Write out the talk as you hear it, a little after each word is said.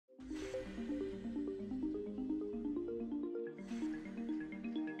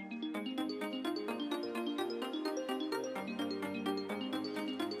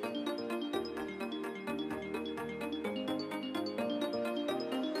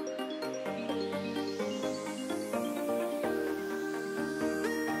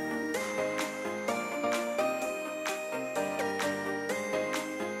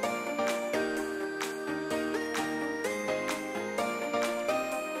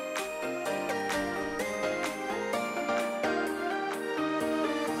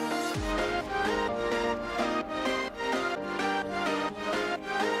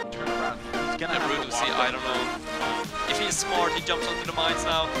of Sea. I don't know. If he's smart, he jumps onto the mines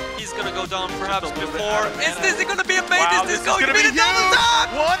now. He's gonna go down perhaps before. Is this gonna be a bait? Wow, Is this going to be the huge. double tap?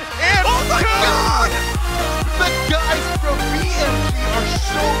 One and oh my two! God! The guys from BMG are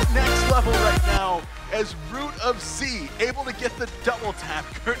so next level right now as Root of Z able to get the double tap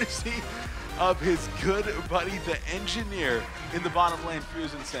courtesy of his good buddy, the engineer in the bottom lane,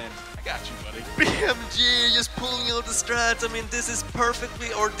 Fusion saying, I got you, buddy. BMG just pulling out the strats. I mean, this is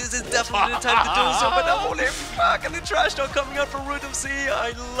perfectly, or this is definitely the time to do so, but holy fuck, and the trash talk coming out from Root of Z.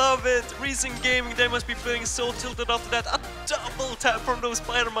 I love it. Recent Gaming, they must be feeling so tilted after that. A double tap from those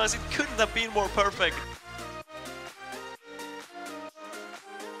spider mines. It couldn't have been more perfect.